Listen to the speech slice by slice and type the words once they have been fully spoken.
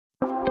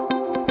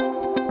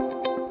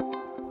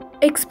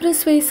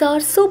Expressways are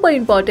super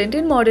important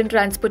in modern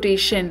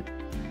transportation.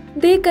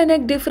 They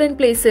connect different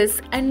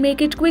places and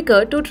make it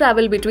quicker to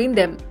travel between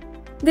them.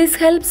 This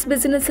helps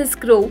businesses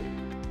grow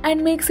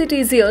and makes it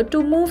easier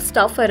to move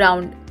stuff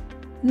around.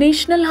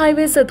 National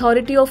Highways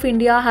Authority of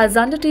India has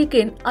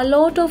undertaken a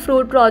lot of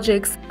road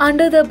projects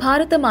under the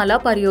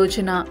Bharatmala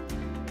Pariyojana.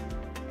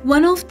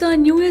 One of the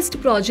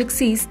newest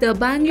projects is the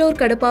Bangalore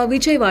Kadapa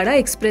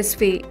Vijayawada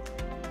Expressway.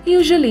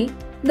 Usually,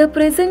 the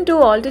present two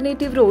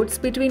alternative roads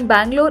between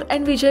Bangalore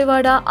and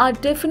Vijayawada are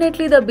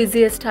definitely the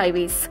busiest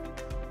highways.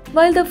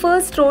 While the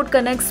first road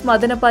connects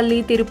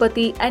Madanapalle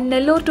Tirupati and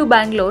Nellore to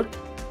Bangalore,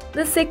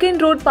 the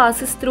second road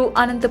passes through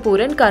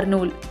Anantapur and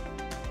Kurnool.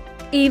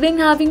 Even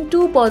having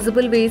two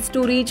possible ways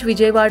to reach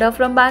Vijayawada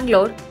from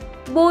Bangalore,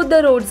 both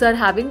the roads are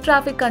having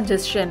traffic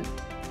congestion.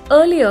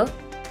 Earlier,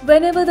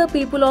 whenever the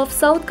people of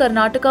South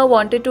Karnataka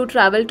wanted to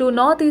travel to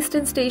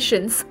northeastern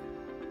stations,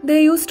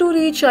 they used to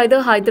reach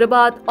either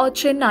Hyderabad or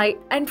Chennai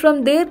and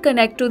from there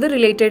connect to the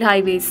related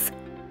highways.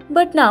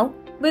 But now,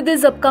 with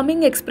this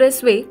upcoming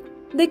expressway,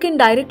 they can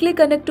directly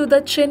connect to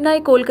the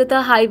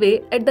Chennai-Kolkata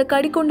highway at the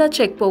Kadikonda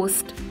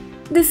checkpost.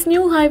 This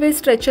new highway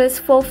stretches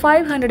for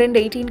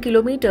 518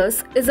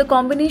 kilometers, is a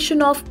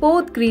combination of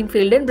both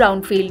greenfield and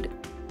brownfield.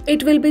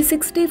 It will be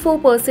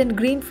 64%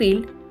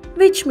 greenfield,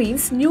 which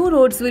means new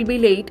roads will be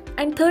laid,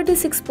 and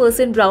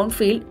 36%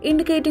 brownfield,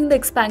 indicating the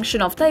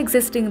expansion of the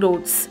existing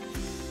roads.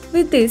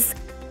 With this,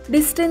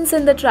 distance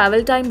and the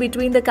travel time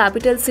between the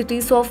capital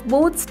cities of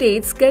both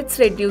states gets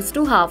reduced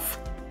to half.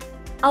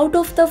 Out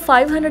of the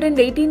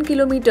 518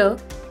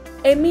 km,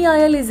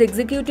 MEIL is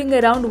executing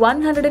around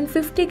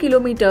 150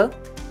 km,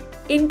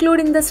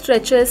 including the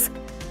stretches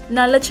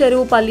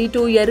Nallacheruvapalli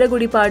to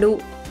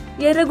Yerragudipadu,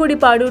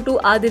 Yerragudipadu to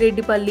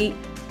Adireddipalli,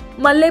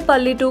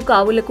 Mallepalli to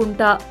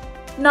Kavulakunta,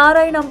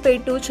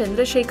 Narayanpet to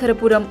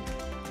Chandrasekharapuram,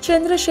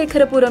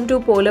 Chandrasekharapuram to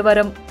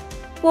Polavaram,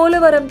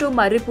 Polavaram to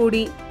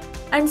Marripudi,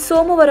 and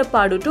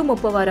Somavarapadu to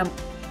Muppavaram.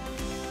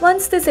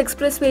 Once this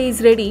expressway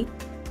is ready,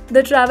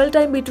 the travel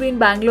time between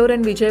Bangalore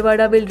and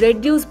Vijayawada will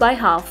reduce by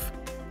half.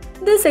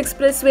 This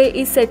expressway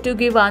is set to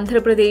give Andhra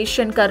Pradesh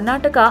and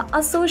Karnataka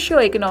a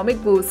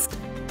socio-economic boost.